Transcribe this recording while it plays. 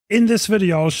In this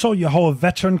video, I'll show you how a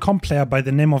veteran comp player by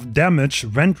the name of Damage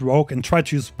went rogue and tried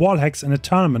to use wall hacks in a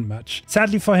tournament match.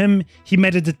 Sadly for him, he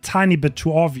made it a tiny bit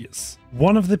too obvious.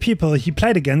 One of the people he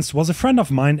played against was a friend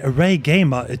of mine,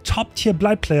 ArrayGamer, a top tier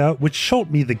blight player which showed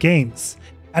me the games.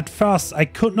 At first, I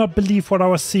could not believe what I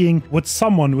was seeing. Would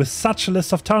someone with such a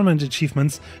list of tournament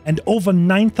achievements and over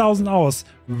 9,000 hours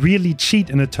really cheat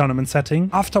in a tournament setting?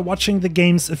 After watching the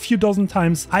games a few dozen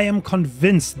times, I am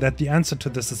convinced that the answer to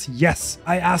this is yes.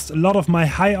 I asked a lot of my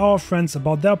high hour friends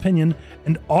about their opinion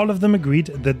and all of them agreed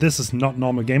that this is not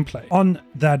normal gameplay. On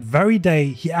that very day,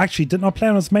 he actually did not play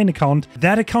on his main account.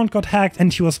 That account got hacked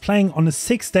and he was playing on a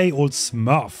 6-day-old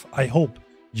smurf. I hope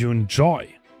you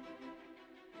enjoy.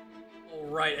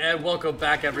 Right, and welcome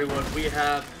back everyone. We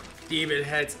have Demon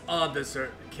Heads on the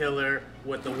killer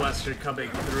with the Western coming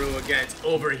through against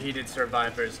overheated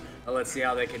survivors. Let's see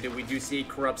how they can do. We do see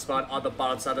Corrupt Spot on the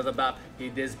bottom side of the map. He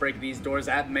does break these doors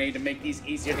at main to make these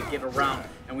easier to get around.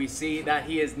 And we see that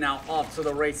he is now off to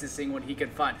the races, seeing what he can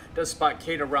find. Does spot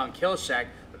Kate around Kill Shack.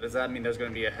 Does that mean there's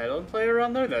going to be a head-on player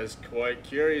around there? That is quite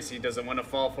curious. He doesn't want to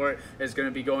fall for it. Is going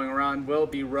to be going around. Will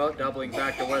be doubling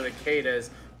back to where the Kate is.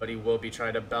 But he will be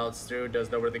trying to bounce through. Does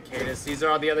know where the Kate is.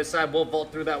 Caesar on the other side will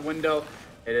vault through that window.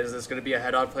 Is this going to be a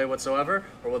head-on play whatsoever?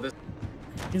 Or will this...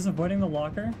 He's avoiding the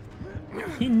locker.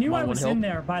 He knew I was in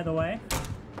there, by the way.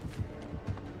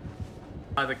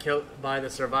 By the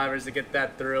survivors to get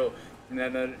that through. And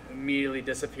then it immediately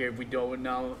disappeared. We don't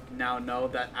now know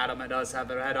that Adam does have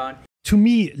their head on. To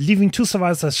me, leaving two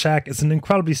survivors as Shack is an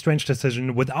incredibly strange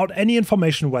decision without any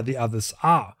information where the others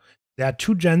are. There are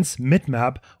two gens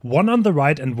mid-map, one on the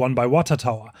right and one by water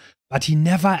tower, but he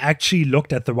never actually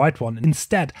looked at the right one,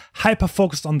 instead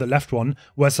hyper-focused on the left one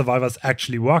where survivors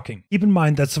actually working. Keep in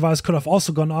mind that survivors could have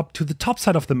also gone up to the top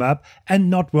side of the map and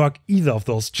not work either of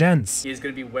those gens. He's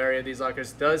going to be wary of these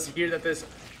lockers, does hear that this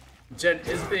gen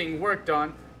is being worked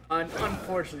on, and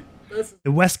unfortunately...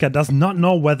 The Wesker does not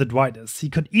know where the Dwight is. He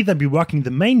could either be working the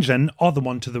main gen or the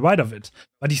one to the right of it,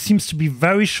 but he seems to be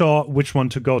very sure which one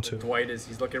to go to. Dwight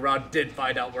he's looking around, did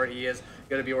find out where he is.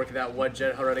 Gonna be working that one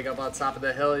gen, running up on top of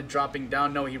the hill and dropping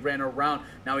down. No, he ran around.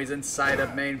 Now he's inside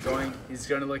of main he's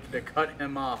gonna look to cut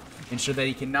him off. Ensure that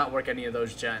he cannot work any of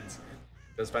those gens.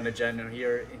 Does find a gen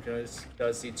here,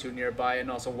 does see two nearby and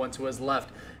also one to his left.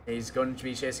 He's going to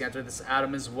be chasing after this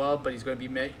Adam as well, but he's going to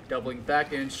be doubling back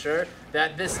to ensure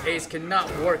that this ace cannot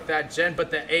work that gen,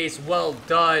 but the ace well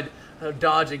done,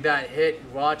 dodging that hit,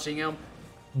 watching him.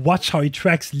 Watch how he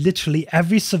tracks literally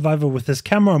every survivor with his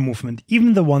camera movement,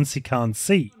 even the ones he can't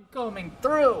see. Coming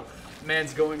through!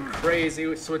 Man's going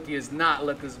crazy. Swifty has not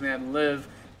let this man live.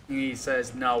 He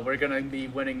says, no, we're going to be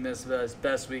winning this as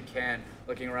best we can.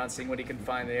 Looking around, seeing what he can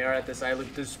find. They are at this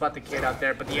island to spot the Kate out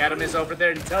there, but the Adam is over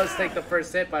there and does take the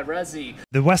first hit by Rezi.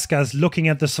 The Wesker is looking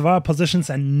at the survivor positions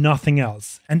and nothing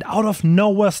else. And out of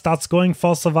nowhere starts going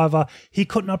for a survivor he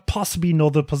could not possibly know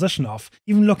the position of,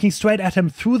 even looking straight at him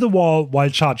through the wall while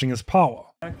charging his power.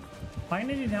 I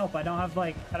kinda need help. I don't have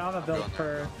a build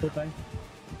for looping.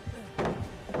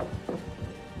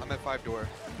 I'm at 5 door.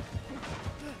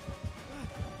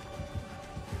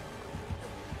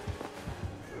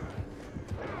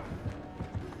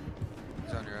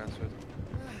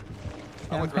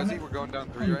 I'm with Rezi, we're going down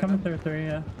 3 right now. Coming through 3,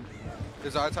 yeah.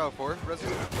 Is I tower 4,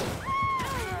 Rezi?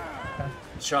 Okay.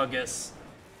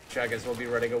 Chuggus will be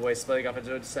running away, splitting up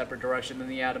into a separate direction than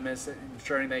the Adam is,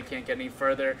 ensuring they can't get any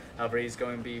further. However, he's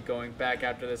going to be going back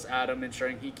after this Adam,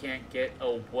 ensuring he can't get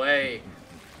away.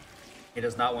 He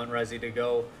does not want Rezi to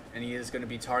go, and he is going to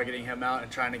be targeting him out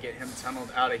and trying to get him tunneled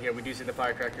out of here. We do see the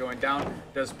firecracker going down.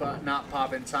 Does not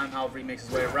pop in time. However, he makes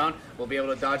his way around. Will be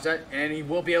able to dodge that, and he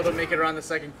will be able to make it around the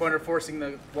second corner, forcing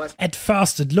the West. At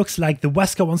first, it looks like the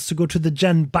Wesker wants to go to the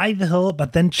gen by the hill,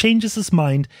 but then changes his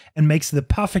mind and makes the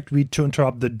perfect read to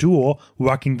interrupt the duo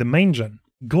working the main gen.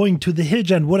 Going to the hill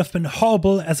gen would have been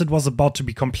horrible as it was about to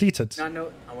be completed. I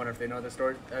wonder if they know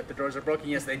the doors are broken.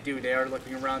 Yes, they do. They are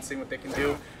looking around, seeing what they can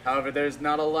do. However, there's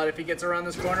not a lot if he gets around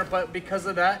this corner, but because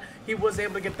of that, he was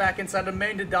able to get back inside the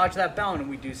main to dodge that bound. And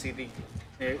we do see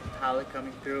the pallet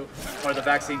coming through, or the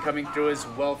vaccine coming through as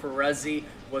well for Rezi.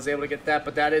 Was able to get that,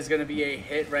 but that is going to be a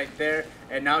hit right there.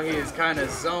 And now he is kind of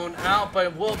zoned out,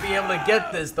 but will be able to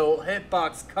get this. The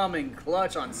hitbox coming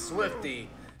clutch on Swifty.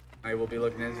 I will be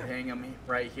looking to hang him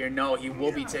right here. No, he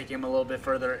will be taking him a little bit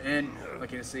further in,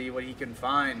 looking to see what he can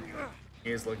find. He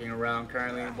is looking around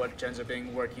currently what gens are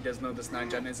being worked. He does know this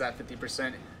 9 gen is at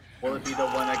 50%. Will it be the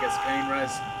one that gets pain res?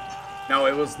 No,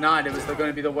 it was not. It was going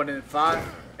to be the 1 in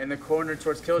 5 in the corner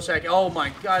towards Kill Shack. Oh my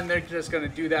god, and they're just going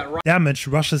to do that right. Damage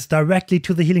rushes directly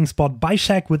to the healing spot by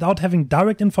Shack without having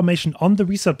direct information on the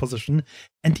reset position,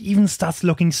 and even starts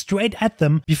looking straight at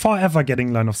them before ever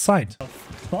getting line of sight.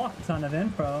 Fuck ton of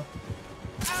info.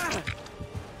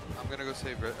 I'm gonna go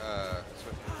save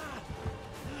Swift.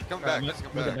 Come back, let's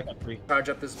come back. Charge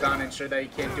up this bound, ensure that he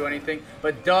can't do anything,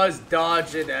 but does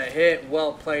dodge it a hit.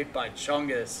 Well played by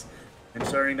Chungus.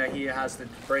 Ensuring that he has to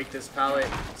break this pallet,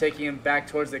 taking him back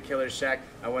towards the Killer Shack.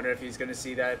 I wonder if he's going to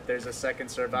see that there's a second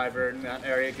survivor in that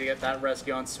area to get that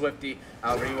rescue on Swifty.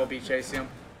 However, he will be chasing him.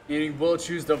 He will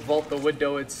choose to vault the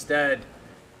window instead.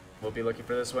 We'll be looking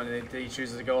for this one, and he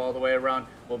chooses to go all the way around.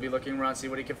 We'll be looking around, see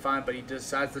what he can find, but he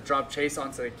decides to drop chase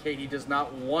onto the Kate. He does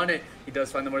not want it. He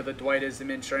does find where the Dwight is, and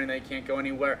ensuring that he can't go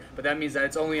anywhere. But that means that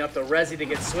it's only up to Resi to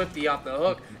get Swifty off the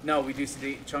hook. No, we do see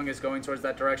the Chungus going towards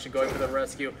that direction, going for the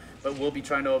rescue, but we'll be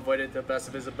trying to avoid it to the best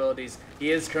of his abilities. He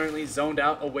is currently zoned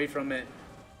out away from it.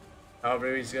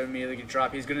 However, he's going to immediately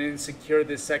drop. He's going to secure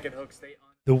this second hook. Stay on.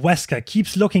 The Wesker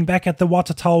keeps looking back at the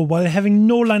water tower while having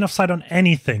no line of sight on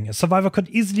anything. A survivor could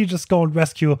easily just go and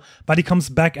rescue, but he comes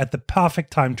back at the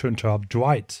perfect time to interrupt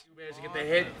Dwight. He managed to get the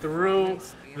hit through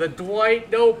the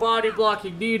Dwight. No body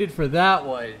blocking needed for that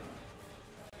one.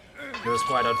 It was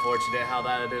quite unfortunate how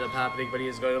that ended up happening, but he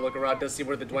is going to look around, does see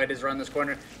where the Dwight is around this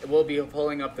corner. It will be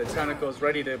pulling up the tentacles,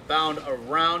 ready to bound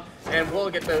around, and we'll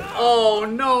get the... Oh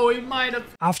no, he might have...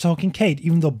 After hooking Kate,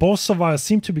 even though both survivors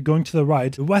seem to be going to the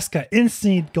right, the Wesker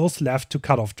instantly goes left to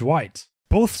cut off Dwight.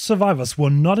 Both survivors were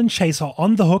not in chase or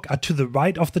on the hook are to the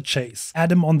right of the chase.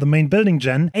 Adam on the main building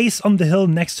gen, Ace on the hill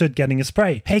next to it getting a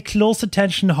spray. Pay close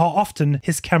attention how often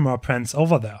his camera pans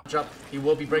over there. He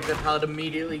will be breaking the pallet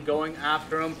immediately, going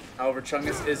after him. However,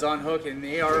 Chungus is on hook and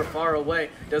they are far away.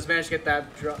 Does manage to get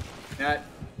that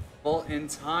bolt in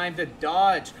time to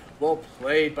dodge. Well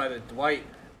played by the Dwight.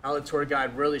 Pallet tour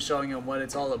guide really showing him what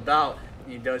it's all about.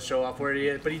 He does show off where he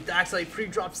is, but he actually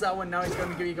pre-drops that one. Now he's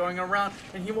going to be going around,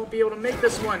 and he won't be able to make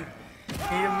this one.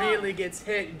 He immediately gets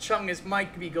hit, and Chungus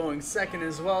might be going second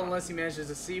as well, unless he manages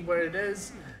to see where it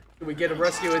is. Do we get a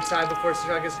rescue in time before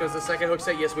Chungus goes to second hook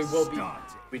set? Yes, we will be.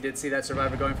 We did see that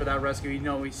survivor going for that rescue.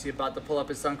 He's about to pull up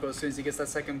his Sunko as soon as he gets that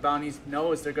second bound. He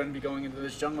knows they're going to be going into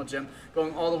this jungle gym,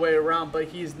 going all the way around, but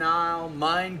he's now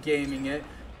mind gaming it.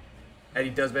 And he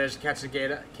does manage to catch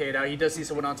the Kate out. He does see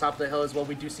someone on top of the hill as well.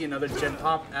 We do see another gen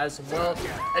pop as well.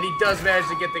 And he does manage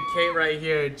to get the Kate right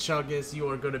here. And Chungus, you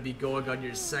are going to be going on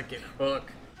your second hook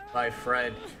by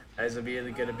Fred. That is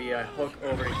immediately going to be a hook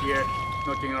over here,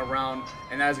 looking around.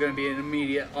 And that is going to be an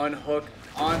immediate unhook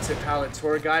onto Pallet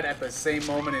Tour Guide at the same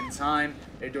moment in time.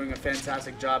 They're doing a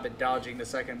fantastic job at dodging the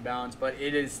second bounce, but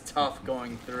it is tough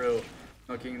going through,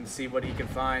 looking to see what he can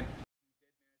find.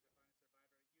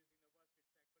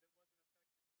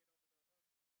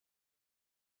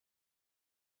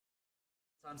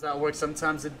 Sometimes that works,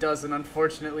 sometimes it doesn't.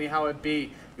 Unfortunately, how it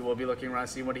be. He will be looking around,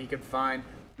 seeing what he can find.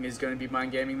 He's going to be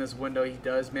mind gaming this window. He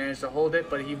does manage to hold it,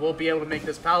 but he will be able to make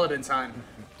this pallet in time.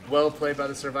 Well played by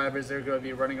the survivors. They're going to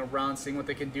be running around, seeing what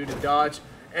they can do to dodge.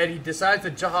 And he decides to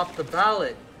drop the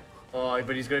pallet. Oh,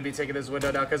 but he's going to be taking this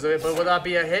window now because of it. But will that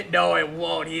be a hit? No, it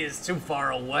won't. He is too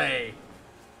far away.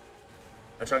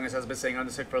 Chungus has been staying on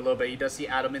the stick for a little bit. He does see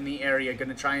Adam in the area. Going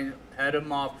to try and head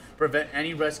him off, prevent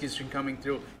any rescues from coming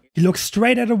through. He looks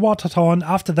straight at a water tower and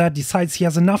after that decides he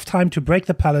has enough time to break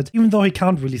the pallet, even though he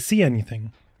can't really see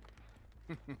anything.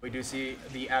 We do see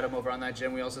the Adam over on that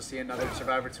gym. We also see another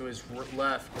survivor to his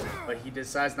left, but he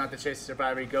decides not to chase the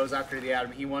survivor. He goes after the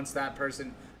Adam. He wants that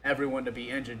person, everyone, to be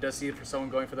injured. Does see it for someone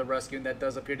going for the rescue, and that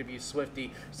does appear to be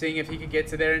Swifty, seeing if he can get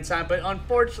to there in time. But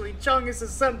unfortunately, Chungus is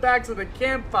sent back to the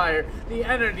campfire. The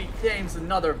entity claims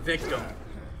another victim.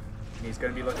 He's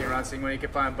going to be looking around, seeing what he can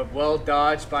find, but well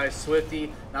dodged by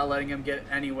Swifty, not letting him get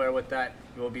anywhere with that.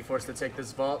 He will be forced to take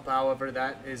this vault. However,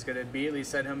 that is going to immediately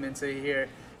send him into here.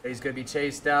 He's going to be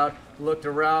chased out, looked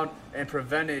around, and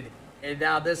prevented. And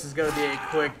now this is going to be a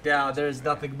quick down. There's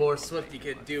nothing more Swifty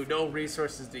can do. No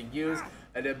resources to use.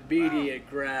 An immediate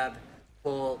grab,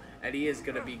 pull, and he is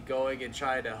going to be going and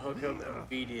trying to hook him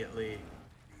immediately.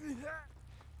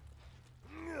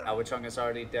 Now, with Chungus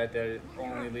already dead, there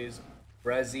only leaves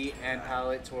Resi and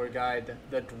Pallet Tour Guide,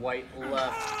 the Dwight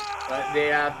left, but they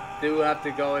do have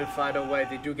to go and find a way.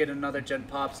 They do get another gen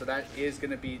pop, so that is going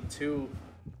to be 2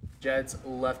 Jets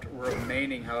left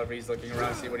remaining. However, he's looking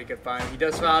around to see what he can find. He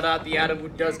does find out the Adam, who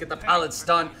does get the pallet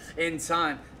stun in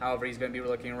time. However, he's going to be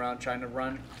looking around, trying to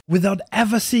run. Without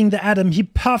ever seeing the Adam, he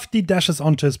perfectly dashes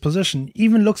onto his position,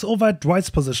 even looks over at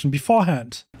Dwight's position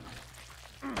beforehand.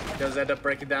 He does end up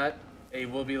breaking that. He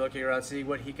will be looking around, seeing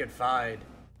what he can find.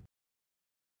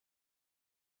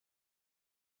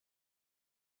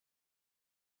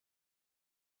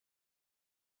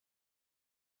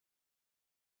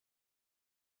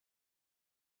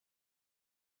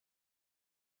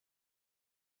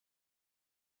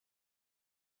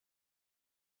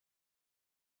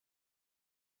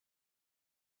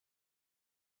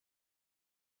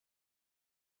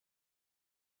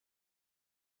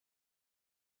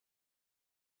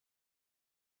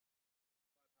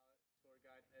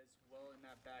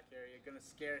 that back area, gonna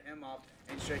scare him off,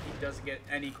 ensure he doesn't get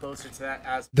any closer to that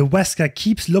as The Wesker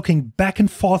keeps looking back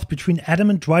and forth between Adam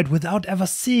and Dwight without ever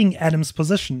seeing Adam's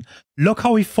position. Look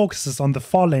how he focuses on the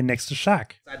 4 lane next to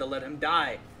Shaq. decided to let him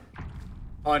die.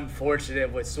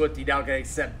 Unfortunate with Swifty now getting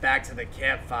sent back to the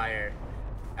campfire.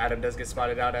 Adam does get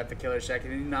spotted out at the killer shack,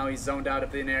 and now he's zoned out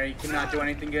of the area. He cannot do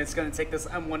anything. It's going to take this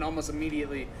M1 almost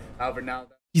immediately. However, now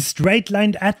He straight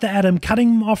lined at the Adam, cutting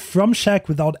him off from Shaq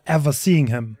without ever seeing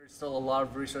him. there's still a lot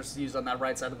of resources used on that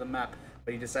right side of the map,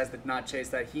 but he decides to not chase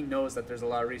that. He knows that there's a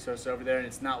lot of resources over there, and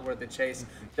it's not worth the chase.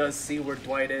 Does see where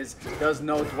Dwight is. Does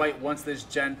know Dwight wants this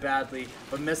gen badly,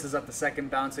 but misses up the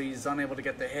second bound, so he's unable to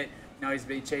get the hit. Now he's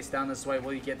being chased down this way. Will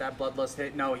he get that bloodlust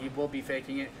hit? No, he will be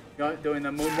faking it. Doing the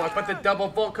moonwalk, but the double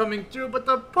vault coming through, but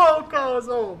the pokos,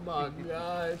 oh my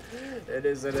god. It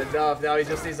isn't enough. Now he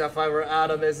just needs that fight where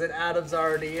Adam is, and Adam's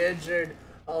already injured.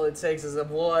 All it takes is a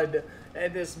 1,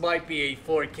 and this might be a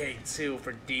 4K2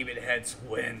 for Demon Head's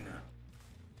win.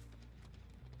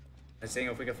 I'm seeing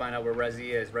if we can find out where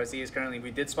Rezi is. Rezi is currently,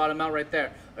 we did spot him out right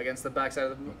there against the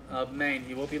backside of main.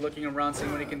 He will be looking around,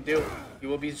 seeing what he can do. He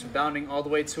will be bounding all the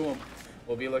way to him.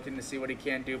 We'll be looking to see what he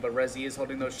can do, but Rezi is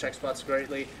holding those check spots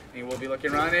greatly, and he will be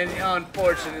looking around, and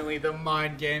unfortunately the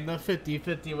mind game, the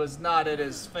 50-50 was not in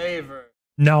his favor.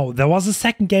 Now, there was a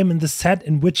second game in the set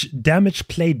in which Damage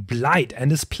played Blight,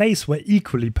 and his plays were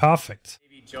equally perfect.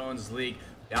 Davy Jones League.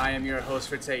 I am your host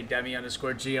for today,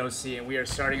 Demi_GOC, and we are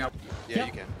starting up. Yeah,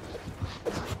 you can.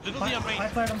 Literally on main. I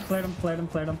played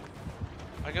him.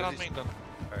 I got on main done.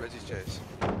 Alright, Rezi's chase.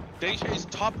 They chase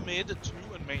top mid, 2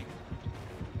 and main.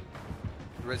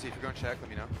 Rezi, if you're going check, let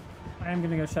me know. I am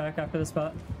gonna go Shaq after the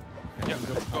spot. Yeah,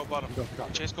 go bottom.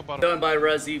 Chase go bottom. Done by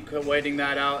Rezi, waiting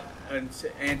that out and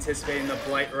anticipating the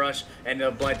Blight rush, and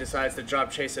the Blight decides to drop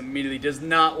chase immediately. Does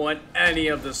not want any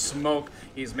of the smoke.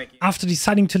 He's making. After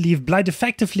deciding to leave, Blight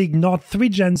effectively ignored 3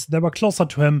 gens that were closer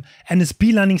to him and is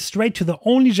beelining straight to the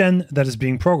only gen that is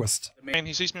being progressed. Main,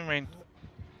 he sees me main.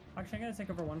 Actually, I'm gonna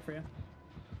take over 1 for you.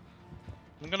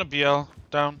 I'm gonna BL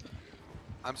down.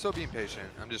 I'm still being patient.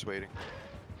 I'm just waiting.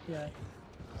 Yeah.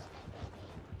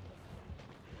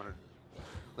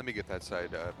 Let me get that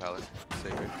side pallet.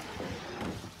 Sacred.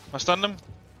 I stunned him.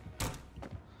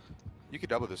 You can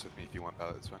double this with me if you want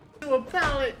pallet, it's fine. To a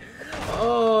pallet.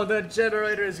 Oh, the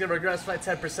generator is gonna regress by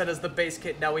 10% as the base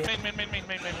kit. Now we have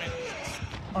Main.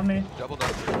 On me. Double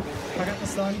down. I got the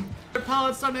stun. the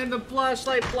pallet stun and the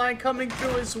flashlight blind coming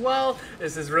through as well.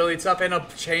 This is really tough, and a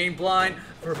chain blind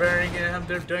preparing him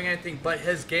to doing anything, but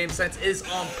his game sense is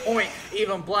on point.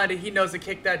 Even blinded, he knows to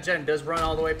kick that gen. Does run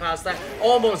all the way past that.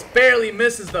 Almost barely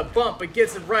misses the bump, but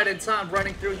gets it right in time.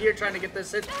 Running through here, trying to get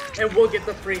this hit, and we'll get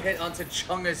the free hit onto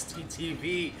Chunga's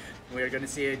TTV. We are going to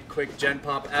see a quick gen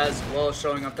pop as well,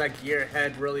 showing up that gear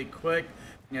head really quick,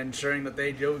 ensuring that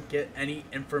they don't get any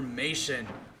information.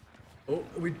 Oh,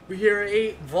 we hear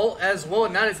a vault as well,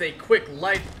 and that is a quick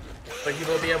light, but he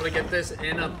will be able to get this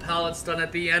in a pallet stun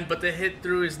at the end, but the hit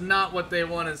through is not what they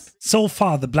want to see. So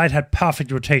far, the Blight had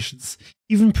perfect rotations.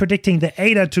 Even predicting the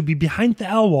Ada to be behind the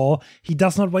L wall, he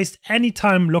does not waste any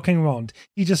time looking around.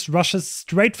 He just rushes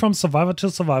straight from survivor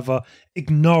to survivor,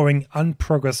 ignoring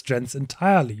unprogressed gens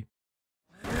entirely.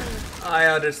 I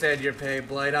understand your pain,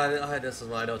 Blight. This is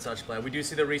why I don't touch Blight. We do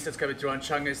see the resets coming through on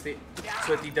Chungus.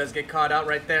 Swifty does get caught out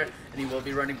right there, and he will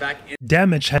be running back in.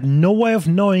 Damage had no way of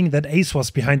knowing that Ace was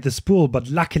behind the spool, but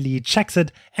luckily he checks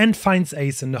it and finds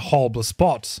Ace in a horrible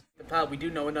spot. We do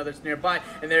know another's nearby,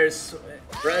 and there's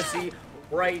Rezi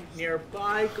right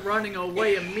nearby, running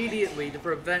away immediately to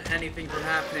prevent anything from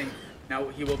happening. Now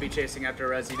he will be chasing after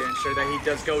Rezi to ensure that he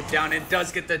does go down and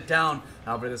does get the down.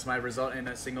 However, this might result in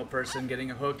a single person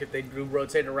getting a hook if they do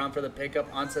rotate around for the pickup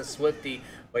onto Swifty.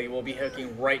 But he will be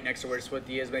hooking right next to where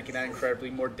Swifty is, making that incredibly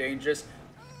more dangerous.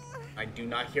 I do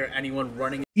not hear anyone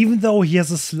running. Even though he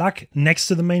has a slug next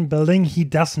to the main building, he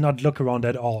does not look around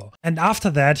at all. And after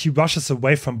that, he rushes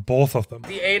away from both of them.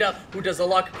 The Ada, who does a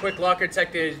quick locker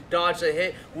tech to dodge a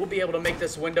hit, will be able to make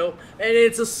this window. And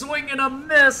it's a swing and a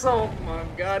miss. Oh my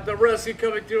god, the rescue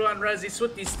coming through on Rezi.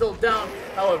 Swifty's still down.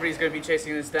 However, he's going to be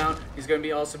chasing this down. He's going to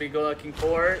be also looking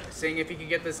for it, seeing if he can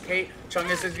get this Kate.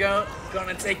 Chungus is going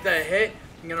to take the hit.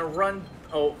 I'm going to run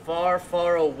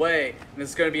far away. And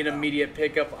it's going to be an immediate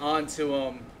pickup onto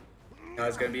him. Now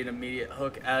it's going to be an immediate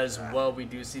hook as well. We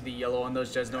do see the yellow on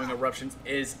those jets, knowing Eruptions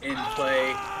is in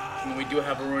play. And we do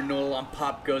have a renewal on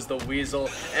Pop Goes the Weasel.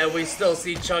 And we still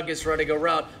see Chungus running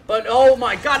around. But oh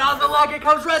my god, on the log it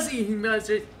comes Rezi! He missed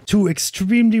it. 2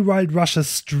 extremely wild rushes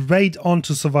straight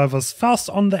onto survivors. First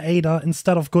on the Ada,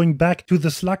 instead of going back to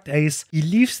the slugged Ace, he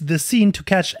leaves the scene to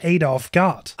catch Ada off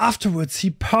guard. Afterwards, he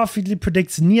perfectly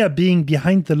predicts Nia being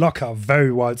behind the locker.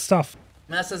 Very wild stuff.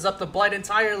 Messes up the blight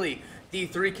entirely.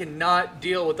 D3 cannot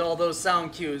deal with all those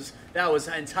sound cues. That was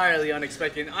entirely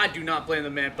unexpected. I do not blame the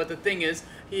man, but the thing is,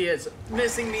 he is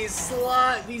missing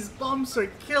these bumps are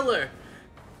killer.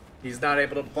 He's not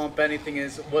able to bump anything,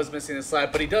 was missing the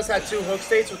slide, but he does have 2 hook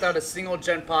states without a single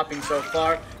gen popping so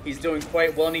far. He's doing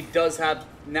quite well, and he does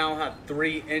now have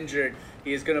 3 injured.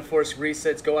 He is going to force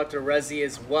resets, go after Resi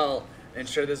as well.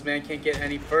 Ensure this man can't get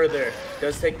any further.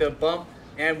 Does take the bump,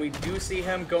 and we do see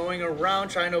him going around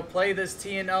trying to play this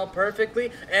TNL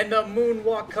perfectly, and the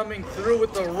moonwalk coming through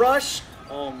with the rush.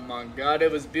 Oh my god,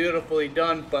 it was beautifully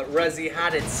done, but Resi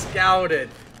had it scouted.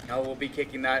 Now we'll be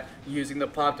kicking that, using the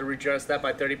pop to redress that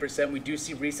by 30%. We do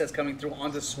see resets coming through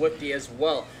onto Swifty as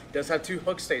well. Does have 2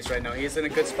 hook states right now. He is in a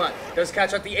good spot. Does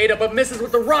catch out the Ada, but misses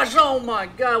with the rush. Oh my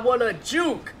god, what a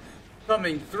juke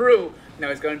coming through. Now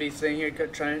he's going to be sitting here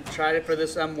trying it for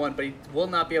this M1, but he will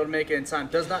not be able to make it in time.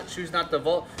 Does not choose not to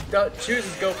vault.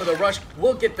 Chooses to go for the rush.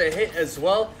 Will get the hit as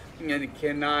well, and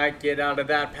cannot get out of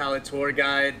that pallet tour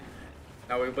guide.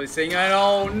 Now we'll be seeing, and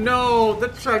oh no, the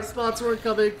check spots were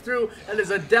coming through, and there's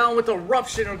a down with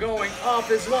eruption going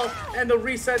off as well, and the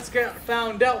resets get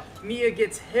found out. Nia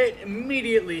gets hit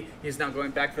immediately. He's now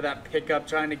going back for that pickup,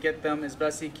 trying to get them as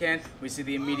best he can. We see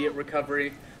the immediate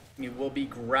recovery. He will be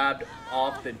grabbed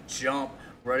off the jump,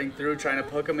 running through, trying to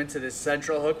hook him into this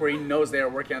central hook where he knows they are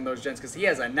working on those gens, because he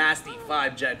has a nasty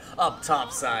 5 gen up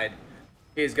top side.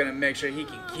 He's going to make sure he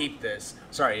can keep this.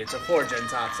 Sorry, it's a 4 gen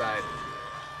top side.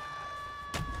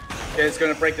 Is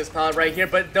going to break this pallet right here,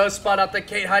 but does spot out the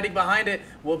Kate hiding behind it.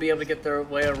 Will be able to get their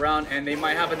way around, and they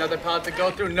might have another pallet to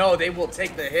go through. No, they will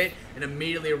take the hit and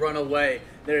immediately run away.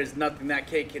 There is nothing that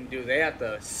Kate can do. They have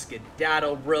to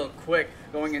skedaddle real quick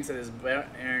going into this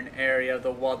barren area of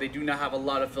the wall. They do not have a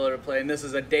lot of filler to play, and this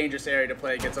is a dangerous area to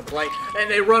play against a blight. And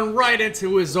they run right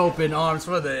into his open arms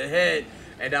for the hit.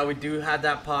 And now we do have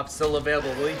that pop still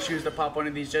available. Will he choose to pop one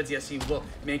of these gens? Yes, he will.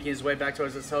 Making his way back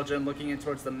towards the cell gen, looking in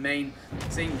towards the main,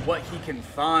 seeing what he can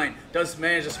find. Does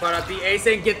manage to spot out the ace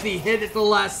and get the hit at the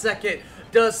last second.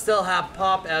 Does still have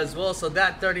pop as well, so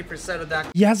that 30% of that.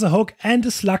 He has a hook and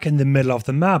a slug in the middle of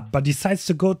the map, but decides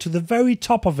to go to the very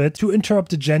top of it to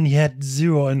interrupt the gen he had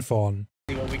 0 info on.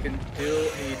 See what we can do.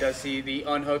 He does see the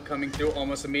unhook coming through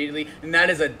almost immediately, and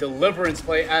that is a deliverance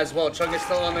play as well. Chung is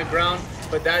still on the ground,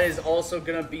 but that is also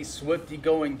gonna be Swifty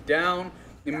going down.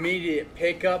 Immediate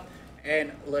pickup,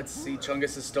 and let's see,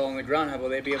 Chungus is still on the ground. How will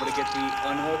they be able to get the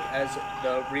unhook as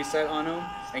the reset on him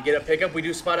and get a pickup? We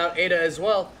do spot out Ada as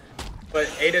well,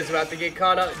 but Ada's about to get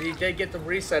caught up. He did get the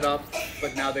reset up,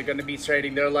 but now they're gonna be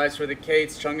trading their lives for the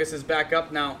Kates. Chungus is back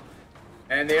up now.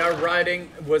 And they are riding,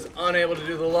 was unable to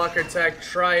do the locker tag,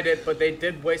 tried it, but they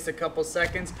did waste a couple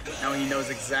seconds. Now he knows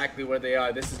exactly where they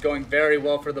are. This is going very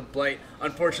well for the Blight.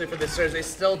 Unfortunately for the Surge, they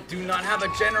still do not have a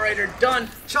generator done.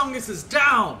 Chungus is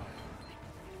down!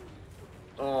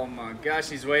 Oh my gosh,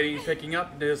 he's waiting, he's picking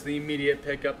up. There's the immediate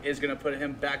pickup, is going to put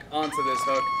him back onto this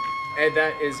hook. And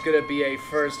that is going to be a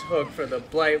first hook for the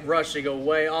Blight, rushing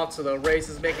away off to the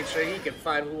races, making sure he can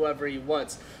find whoever he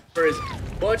wants. For as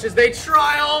much as they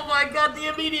try, oh my god, the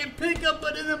immediate pickup,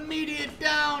 but an immediate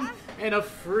down, and a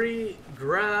free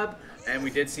grab. And we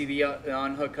did see the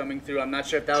unhook coming through. I'm not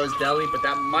sure if that was Deli, but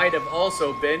that might have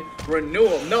also been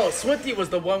Renewal. No, Swifty was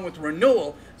the one with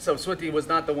Renewal, so Swifty was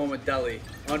not the one with Deli,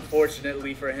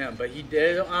 unfortunately for him. But he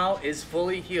is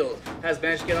fully healed, has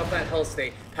managed to get off that health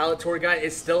state. Pallet Tour Guy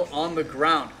is still on the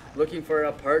ground, looking for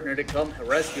a partner to come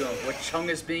rescue him. With Chung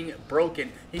is being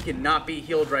broken, he cannot be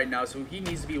healed right now, so he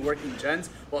needs to be working gens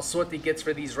while Swifty gets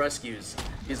for these rescues.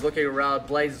 He's looking around,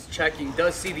 Blaze checking,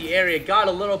 does see the area, got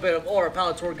a little bit of aura.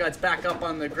 Pallet Tour Guide's back up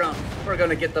on the ground. We're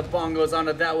gonna get the bongos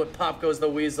onto that. With pop goes the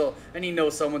weasel, and he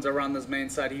knows someone's around this main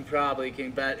side. He probably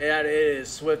can bet that it is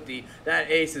Swifty. That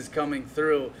ace is coming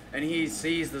through, and he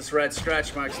sees this red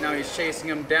scratch marks. Now he's chasing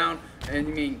him down, and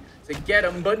I mean, to get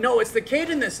him, but no, it's the Kate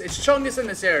in this, it's Chungus in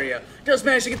this area. Does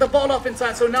manage to get the ball off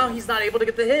inside, so now he's not able to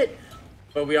get the hit.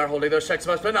 But we are holding those check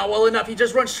spots, but not well enough. He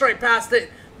just runs straight past it.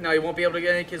 Now he won't be able to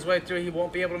make his way through. He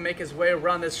won't be able to make his way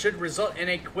around. This should result in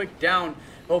a quick down.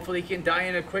 Hopefully he can die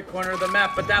in a quick corner of the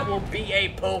map, but that will be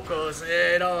a Pocos.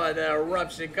 And oh, the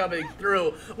eruption coming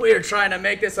through. We are trying to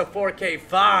make this a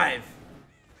 4K5.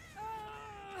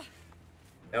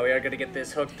 Now we are going to get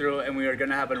this hooked through, and we are going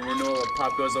to have a renewal of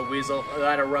Pop Goes a Weasel.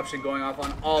 That eruption going off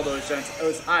on all those gens. It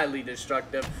was highly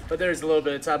destructive, but there's a little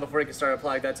bit of time before he can start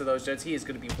applying that to those gens. He is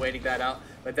going to be waiting that out,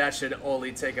 but that should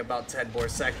only take about 10 more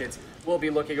seconds. We'll be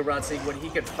looking around, seeing what he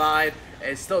can find,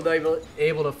 and still not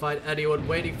able to find anyone,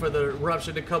 waiting for the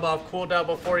eruption to come off cooldown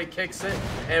before he kicks it.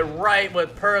 And right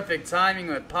with perfect timing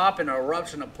with Pop and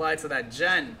eruption applied to that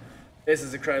gen. This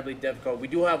is incredibly difficult. We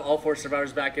do have all 4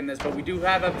 survivors back in this, but we do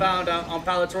have a found on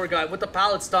pallet tour guide with the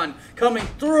pallet stun coming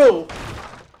through.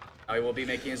 Now he will be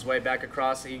making his way back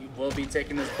across. He will be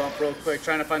taking this bump real quick,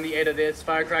 trying to find the 8 of this.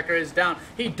 Firecracker is down.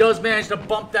 He does manage to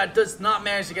bump that, does not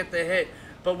manage to get the hit.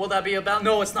 But will that be a balance?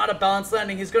 No, it's not a balanced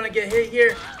landing. He's going to get hit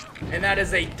here. And that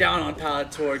is a down on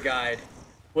pallet tour guide.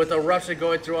 With Eruption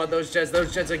going through all those jets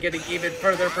are getting even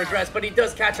further progressed. But he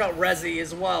does catch out Rezi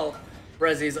as well.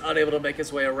 Rezi is unable to make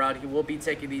his way around. He will be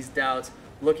taking these downs,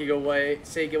 looking away,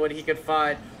 seeing what he can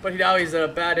find. But now he's in a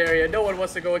bad area. No one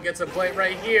wants to go against a blight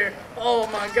right here. Oh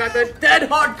my god, the dead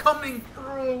hard coming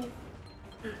through.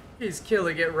 He's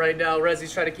killing it right now.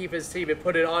 Rezi's trying to keep his team and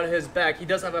put it on his back. He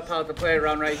does have a pallet to play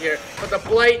around right here. But the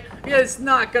blight is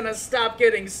not going to stop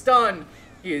getting stunned.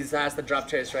 He has to drop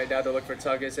chase right now to look for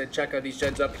Tuggus and check out these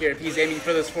gens up here. If he's aiming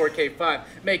for this 4K5,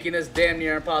 making this damn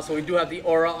near impossible. We do have the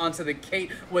aura onto the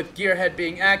Kate with Gearhead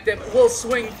being active. Will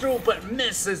swing through, but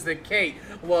misses the Kate.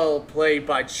 Well played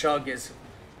by Chuggus.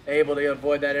 Able to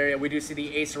avoid that area. We do see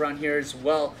the ace around here as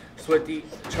well. Swifty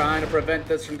trying to prevent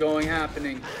this from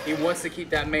happening. He wants to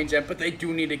keep that main gen, but they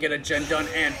do need to get a gen done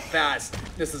and fast.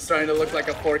 This is starting to look like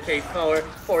a 4K4,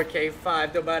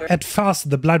 4K5, no matter. At first,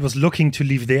 the blight was looking to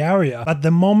leave the area, but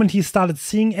the moment he started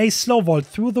seeing a slow vault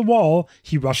through the wall,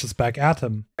 he rushes back at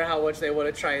him. How much they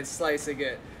want to try and slicing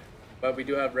it. But we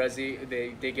do have Rezi.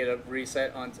 They did get a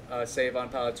reset on save on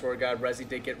pallet tour guide. Rezi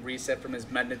did get reset from his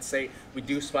mended state. We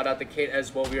do spot out the Kate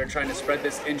as well. We are trying to spread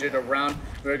this injured around.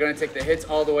 We are going to take the hits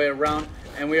all the way around,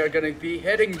 and we are going to be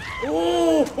hitting.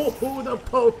 Ooh, the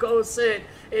Poco's hit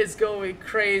is going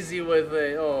crazy with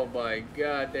it. Oh my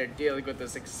god, they're dealing with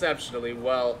this exceptionally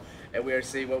well, and we are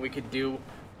seeing what we could do.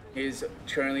 He's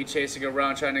currently chasing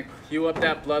around, trying to queue up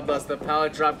that bloodlust. The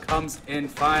pallet drop comes in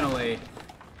finally.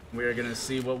 We're going to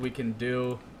see what we can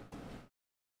do.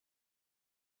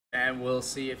 And we'll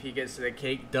see if he gets to the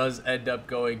Cake. Does end up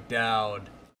going down.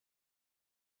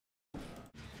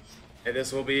 And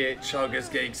this will be it.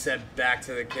 Chuggus getting sent back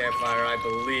to the campfire, I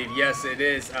believe. Yes, it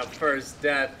is a first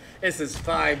death. This is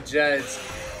 5 gens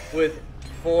with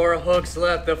 4 hooks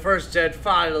left. The first gen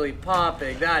finally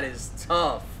popping. That is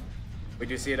tough. We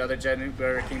do see another gen in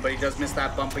Burger King, but he does miss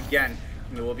that bump again.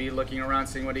 And we'll be looking around,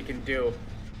 seeing what he can do.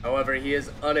 However, he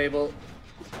is unable.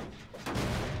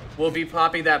 We'll be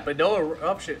popping that, but no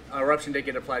eruption. Eruption did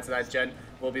get applied to that gen.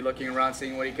 We'll be looking around,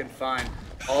 seeing what he can find.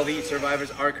 All these survivors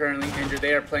are currently injured.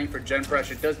 They are playing for gen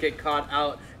pressure. It does get caught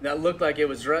out. That looked like it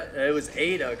was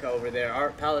Ada over there. Our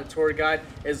pallet tour guide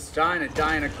is trying to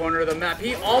die in a corner of the map.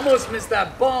 He almost missed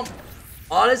that bump.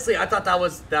 Honestly, I thought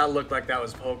that looked like that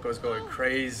was Poco's going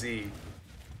crazy.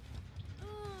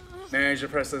 Managed to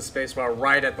press the spacebar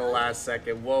right at the last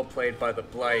second. Well played by the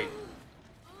blight.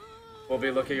 We'll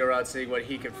be looking around, seeing what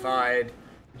he can find.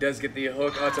 Does get the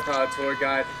hook onto pallet tour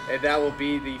guide, and that will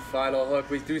be the final hook.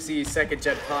 We do see second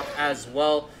gen pop as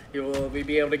well. He will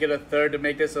be able to get a third to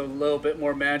make this a little bit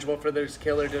more manageable for this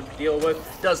killer to deal with.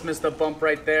 Does miss the bump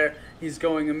right there. He's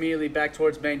going immediately back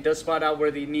towards main. Does spot out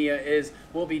where the Nia is.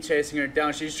 We'll be chasing her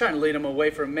down. She's trying to lead him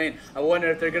away from main. I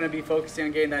wonder if they're going to be focusing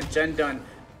on getting that gen done.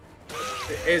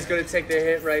 Is going to take the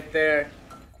hit right there.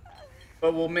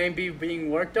 But will main be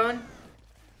being worked on?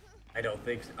 I don't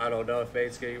know if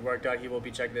main's getting worked on. He will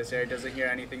be checking this area. Doesn't hear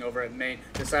anything over at main.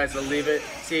 Decides to leave it.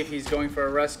 See if he's going for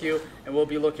a rescue. And we'll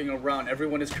be looking around.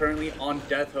 Everyone is currently on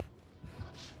death hook.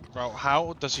 Bro,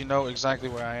 how does he know exactly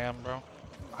where I am, bro?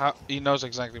 How he knows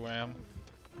exactly where I am.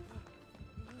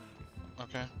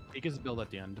 Okay. He gets build at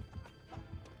the end.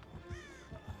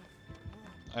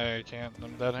 I can't.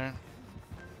 I'm dead here.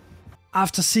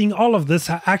 After seeing all of this,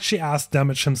 I actually asked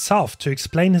Damage himself to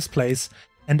explain his place,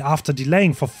 and after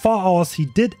delaying for 4 hours he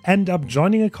did end up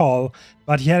joining a call,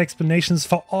 but he had explanations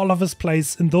for all of his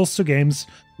plays in those 2 games,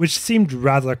 which seemed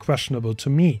rather questionable to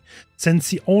me.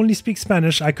 Since he only speaks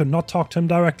Spanish, I could not talk to him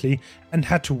directly and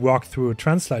had to work through a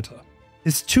translator.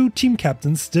 His 2 team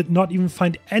captains did not even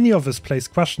find any of his plays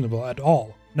questionable at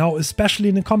all. Now, especially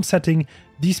in a comp setting,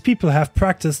 these people have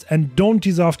practiced and don't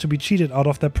deserve to be cheated out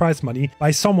of their prize money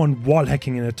by someone wall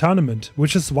hacking in a tournament,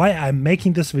 which is why I'm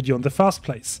making this video in the first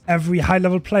place. Every high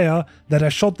level player that I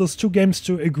showed those 2 games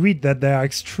to agreed that they are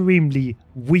extremely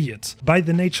weird. By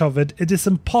the nature of it, it is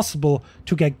impossible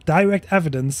to get direct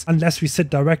evidence unless we sit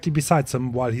directly beside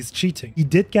him while he's cheating. He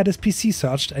did get his PC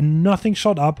searched and nothing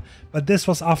showed up, but this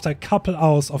was after a couple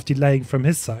hours of delaying from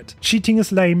his side. Cheating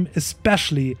is lame,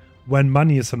 especially when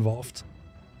money is involved.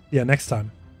 Yeah, next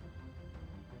time.